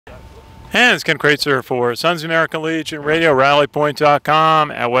And it's Ken Kraetzer for Sons of American Legion Radio,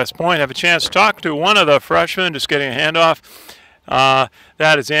 rallypoint.com at West Point. Have a chance to talk to one of the freshmen, just getting a handoff.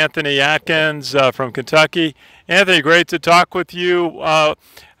 That is Anthony Adkins from Kentucky. Anthony, great to talk with you.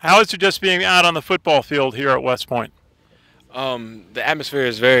 How is it just being out on the football field here at West Point? The atmosphere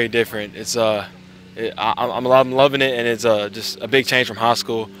is very different. I'm loving it, and it's just a big change from high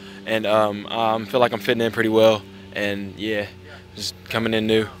school. And I feel like I'm fitting in pretty well. And yeah, just coming in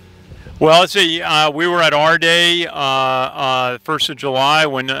new. Well, let's see. We were at our day, 1st of July,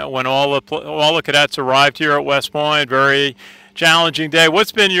 when all the cadets arrived here at West Point. Very challenging day.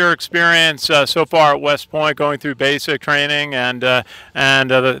 What's been your experience so far at West Point, going through basic training and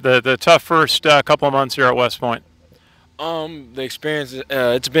the tough first couple of months here at West Point? The experience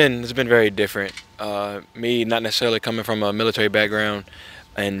it's been very different. Me not necessarily coming from a military background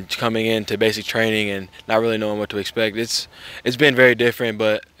and coming into basic training and not really knowing what to expect. It's been very different,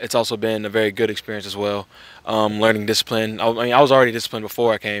 but it's also been a very good experience as well. Learning discipline. I mean, I was already disciplined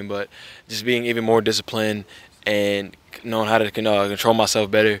before I came, but just being even more disciplined and knowing how to control myself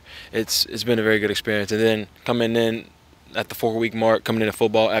better. It's been a very good experience. And then coming in at the 4-week mark, coming into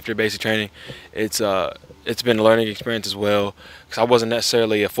football after basic training, it's been a learning experience as well, because I wasn't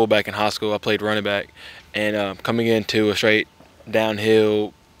necessarily a fullback in high school. I played running back, and coming into a straight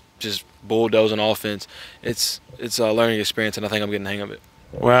downhill, just bulldozing offense, it's a learning experience, and I think I'm getting the hang of it.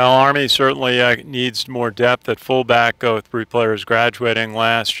 Well, Army certainly needs more depth at fullback with 3 players graduating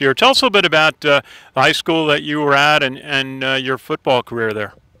last year. Tell us a little bit about the high school that you were at and your football career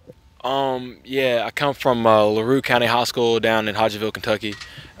there. Yeah, I come from Laure County High School down in Hodgenville, Kentucky.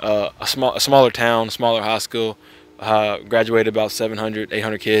 A smaller town, a smaller high school. Graduated about 700,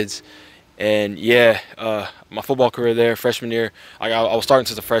 800 kids. And yeah, my football career there, freshman year, I was starting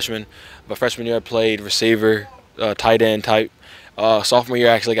since a freshman. But freshman year I played receiver, tight end type. Sophomore year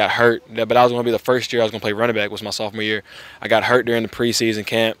I actually got hurt, but I was going to be the first year I was going to play running back was my sophomore year. I got hurt during the preseason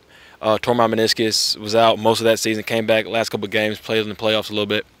camp, tore my meniscus, was out most of that season, came back last couple of games, played in the playoffs a little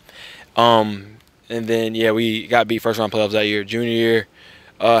bit. And then, yeah, we got beat first round playoffs that year. Junior year,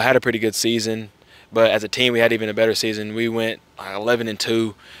 had a pretty good season, but as a team we had even a better season. We went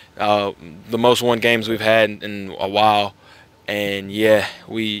 11-2, the most won games we've had in a while. And yeah,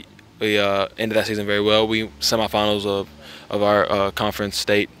 we ended that season very well. We semifinals of our conference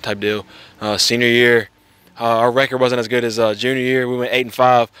state type deal. Senior year, our record wasn't as good as junior year. We went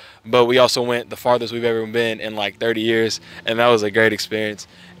 8-5, but we also went the farthest we've ever been in like 30 years, and that was a great experience.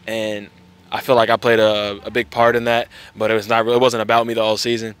 And I feel like I played a big part in that, but it wasn't about me the whole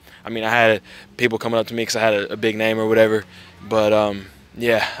season. I mean, I had people coming up to me because I had a big name or whatever, but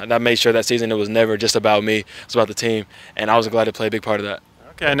yeah, I made sure that season it was never just about me. It was about the team, and I was glad to play a big part of that.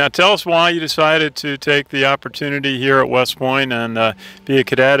 Okay, now tell us why you decided to take the opportunity here at West Point and be a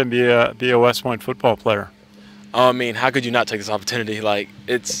cadet and be a West Point football player. I mean, how could you not take this opportunity? Like,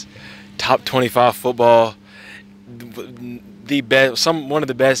 it's top 25 football, the best, one of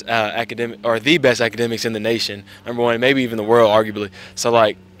the best the best academics in the nation, #1, maybe even the world, arguably. So,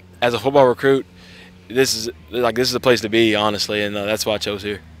 like, as a football recruit, this is the place to be, honestly, and that's why I chose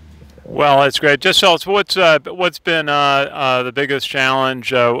here. Well, that's great. Just tell us what's been the biggest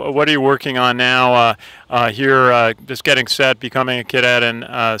challenge. What are you working on now here? Just getting set, becoming a cadet,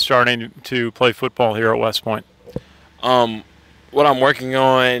 and starting to play football here at West Point. What I'm working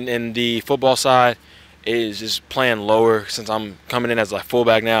on in the football side is just playing lower, since I'm coming in as a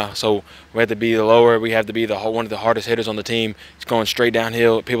fullback now. So we have to be the lower. We have to be one of the hardest hitters on the team. It's going straight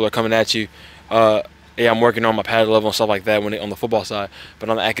downhill. People are coming at you. Yeah, I'm working on my pad level and stuff like that on the football side. But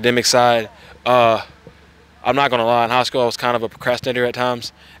on the academic side, I'm not going to lie. In high school, I was kind of a procrastinator at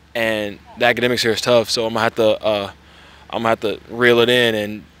times, and the academics here is tough. So I'm gonna have to reel it in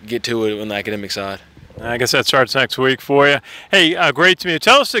and get to it on the academic side. I guess that starts next week for you. Hey, great to meet you.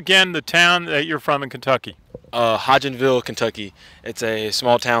 Tell us again the town that you're from in Kentucky. Hodgenville, Kentucky. It's a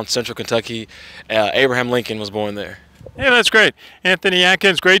small town, central Kentucky. Abraham Lincoln was born there. Yeah, that's great. Anthony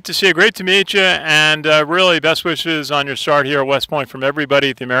Adkins, great to see you. Great to meet you. And really, best wishes on your start here at West Point from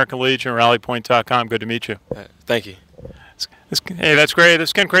everybody at the American Legion, rallypoint.com. Good to meet you. Thank you. Hey, that's great. This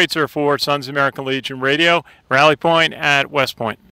is Ken Kraetzer for Sons of American Legion Radio, Rally Point at West Point.